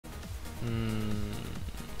Mm,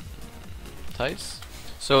 ties.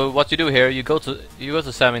 So what you do here, you go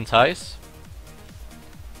to Sam in ties.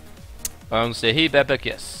 And say, hey Bebek,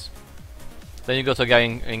 yes. Then you go to a guy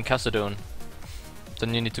in Casadon.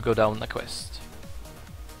 Then you need to go down a quest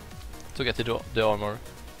to get the armor.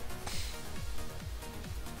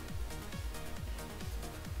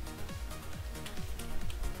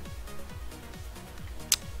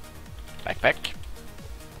 Backpack.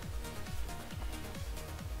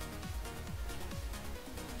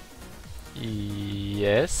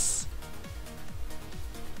 Yes.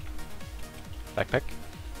 Backpack.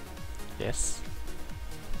 Yes.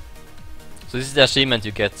 So this is the achievement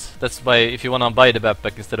you get. That's why if you wanna buy the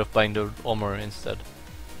backpack instead of buying the armor instead.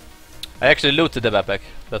 I actually looted the backpack.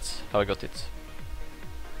 That's how I got it.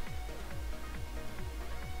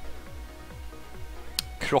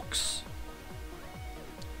 Crocs.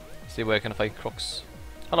 See where I can find Crocs.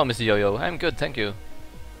 Hello, Mr. Yo-Yo. I'm good, thank you.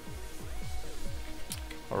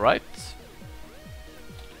 Alright.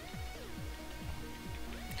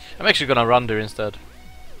 I'm actually gonna run there instead.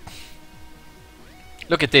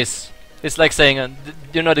 Look at this. It's like saying,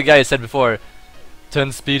 you know the guy said before,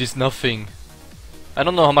 10 speed is nothing. I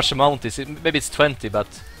don't know how much the amount is, maybe it's 20,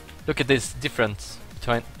 but look at this difference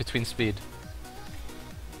between speed.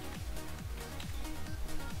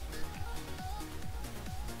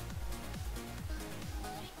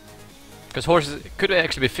 Because horses could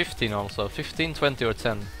actually be 15 also, 15, 20 or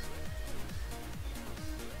 10.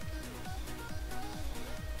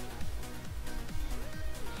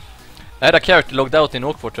 I had a character logged out in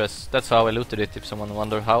Oak Fortress, that's how I looted it, if someone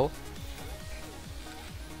wonder how.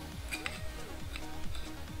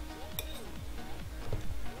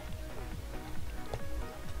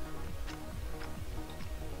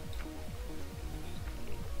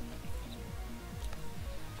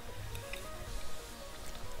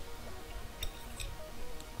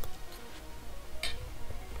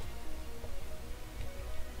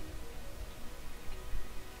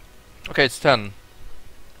 Okay, it's 10.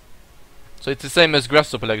 So it's the same as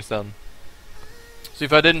grasshopper legs then. So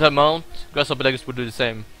if I didn't have mount, grasshopper legs would do the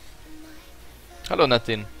same. Hello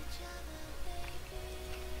Natin.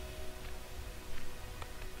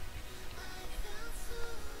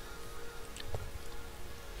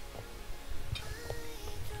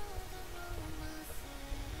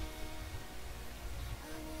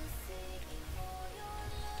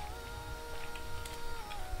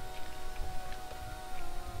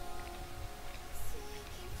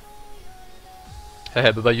 Hey,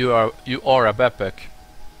 but you are a backpack.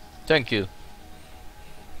 Thank you.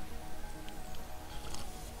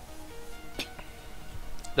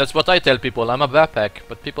 That's what I tell people. I'm a backpack,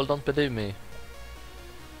 but people don't believe me.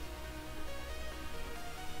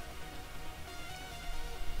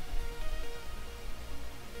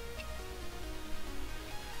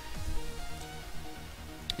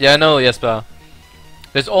 Yeah, I know, Jesper.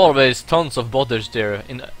 There's always tons of bothers there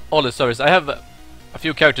in all the servers. I have a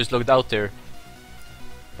few characters logged out there.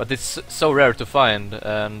 But it's so rare to find,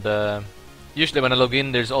 and usually when I log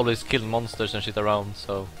in there's always killed monsters and shit around,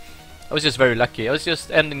 so I was just very lucky. I was just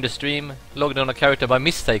ending the stream, logged on a character by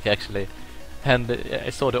mistake actually, and I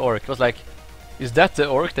saw the orc. I was like, is that the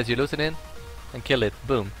orc that you looted in? And kill it,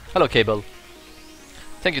 boom. Hello Cable.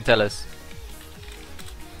 Thank you Tellus.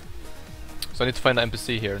 So I need to find the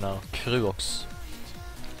NPC here now. Kruox.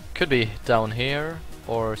 Could be down here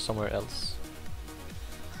or somewhere else.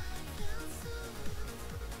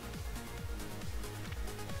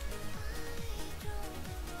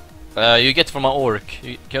 You get from an orc.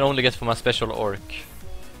 You can only get from a special orc.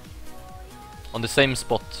 On the same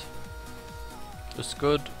spot. Looks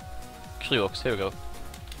good. Kryox, here we go.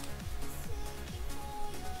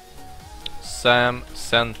 Sam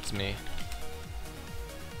sent me.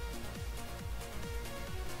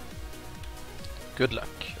 Good luck.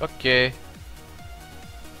 Okay.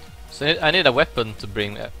 So I need a weapon to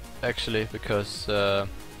bring actually, because I'll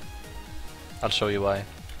show you why.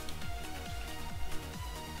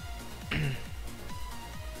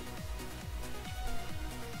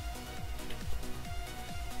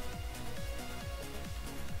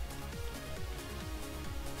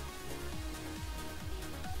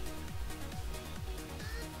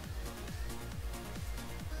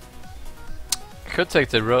 Could take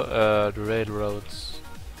the railroads.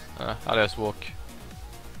 I'll just walk.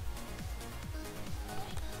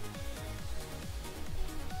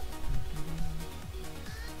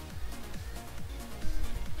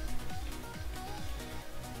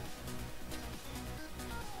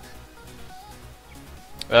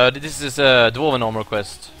 This is a Dwarven armor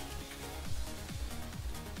quest.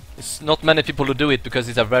 It's not many people who do it because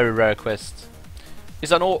it's a very rare quest.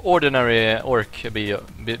 It's an ordinary orc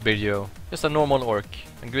video. Just a normal orc.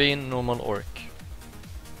 A green normal orc.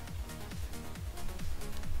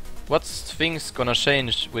 What's things gonna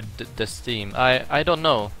change with the Steam? I don't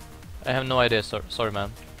know. I have no idea, sorry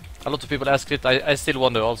man. A lot of people ask it, I still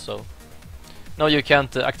wonder also. No, you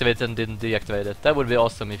can't activate it and didn't deactivate it. That would be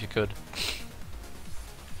awesome if you could.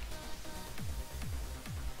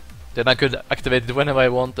 Then I could activate it whenever I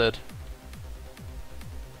wanted.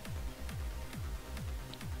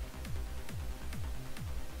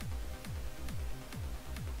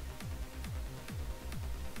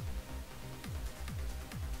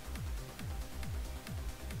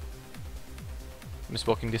 I'm just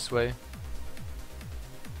walking this way.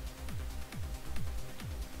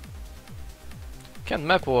 Can't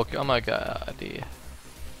map walk, oh my god. Yeah.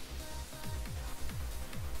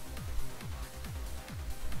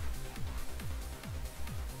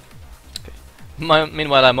 Okay.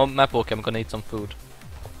 Meanwhile I'm on map walk, I'm gonna eat some food.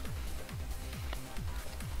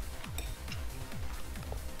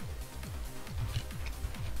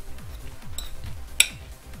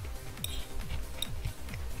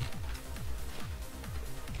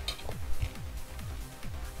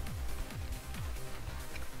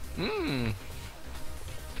 Mmm.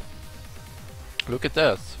 Look at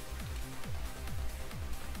that.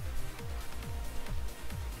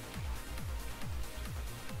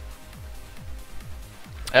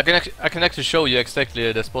 I can actually show you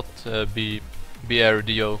exactly the spot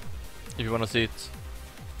BRDO if you wanna see it.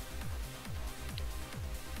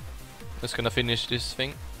 Just gonna finish this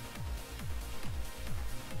thing.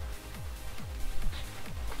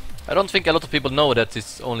 I don't think a lot of people know that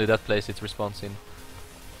it's only that place it respawns in.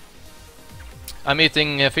 I'm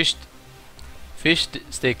eating fish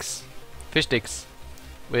sticks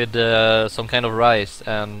with some kind of rice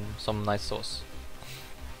and some nice sauce.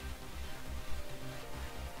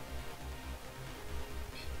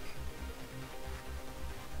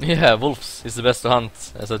 Yeah, wolves is the best to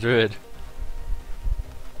hunt as a druid.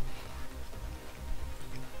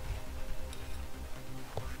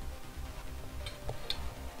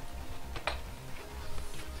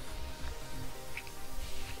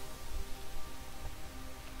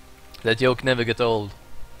 That joke never get old.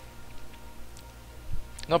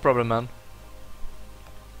 No problem, man.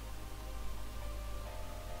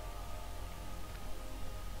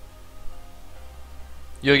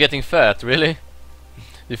 You're getting fat, really?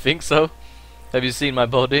 You think so? Have you seen my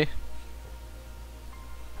body?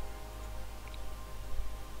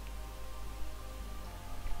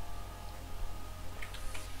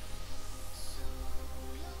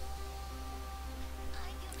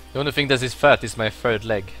 The only thing that is fat is my third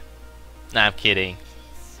leg. Nah, I'm kidding.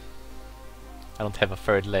 I don't have a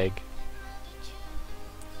third leg.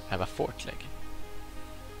 I have a fourth leg.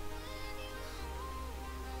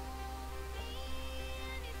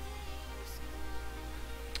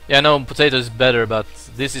 Yeah, I know potato is better, but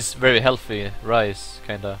this is very healthy rice,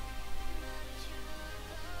 kinda.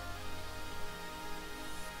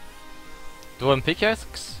 Dwarven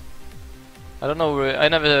pickaxe? I don't know where, I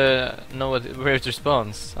never know where it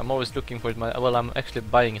respawns. I'm always looking for it. Well, I'm actually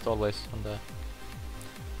buying it always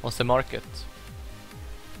on the market.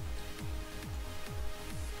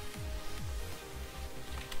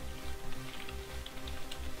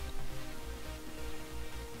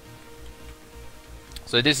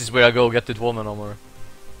 So this is where I go get the Dwarven armor.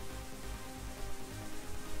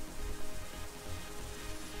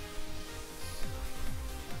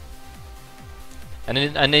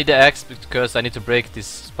 And I need the axe because I need to break this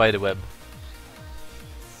spider web.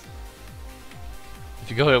 If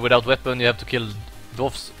you go here without weapon, you have to kill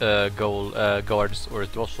dwarfs guards or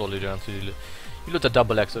dwarf soldier until you loot a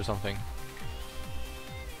double axe or something.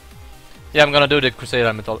 Yeah, I'm gonna do the Crusader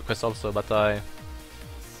Helmet quest also, but oh,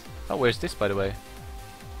 where's this, by the way?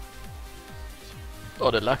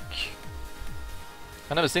 Oh, the luck.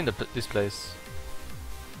 I never seen this place.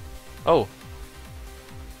 Oh.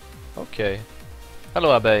 Okay.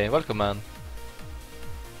 Hello, Abe. Welcome, man.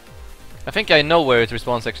 I think I know where it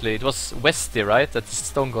respawns, actually. It was Westy, right? That's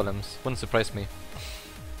stone golems. Wouldn't surprise me.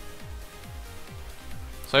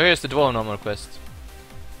 So here's the Dwarven armor quest.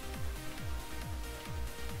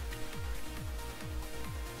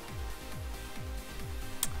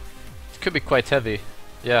 It could be quite heavy.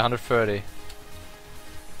 Yeah, 130.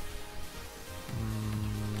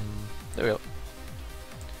 There we go.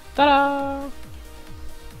 Ta-da!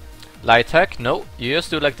 Light hack? No, you just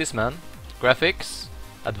do like this, man. Graphics,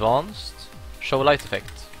 advanced, show light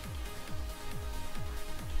effect.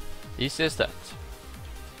 Easy as that.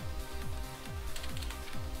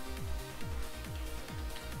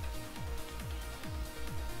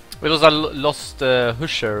 It was a lost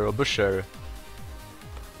Husher or Busher.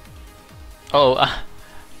 Oh,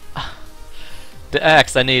 the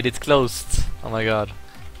axe I need, it's closed. Oh my god.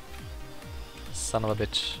 Son of a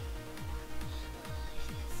bitch.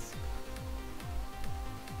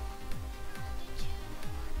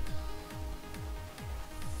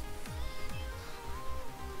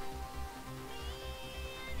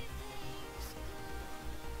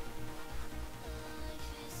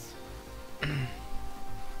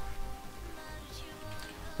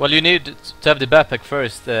 Well, you need to have the backpack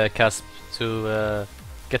first, Casp, to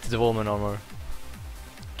get to the Dwarven armor.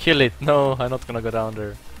 Kill it! No, I'm not gonna go down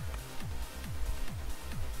there.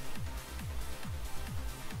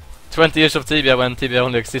 20 years of tibia when tibia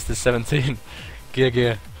only existed 17.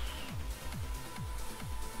 GG.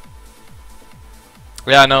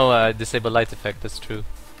 Yeah, I know, disable light effect, that's true.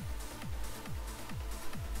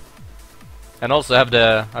 And also have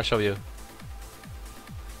the... I'll show you.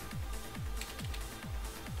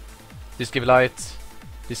 This give light,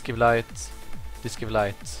 this give light, this give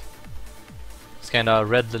light. It's kinda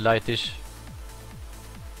red lightish.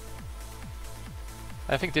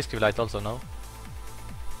 I think this give light also, no?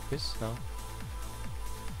 This? No.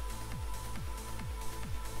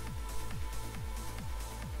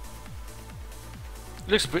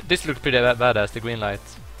 This looks pretty badass, the green light.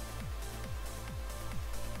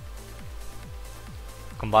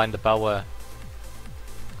 Combine the power.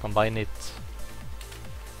 Combine it.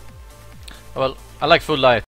 Well, I like full light.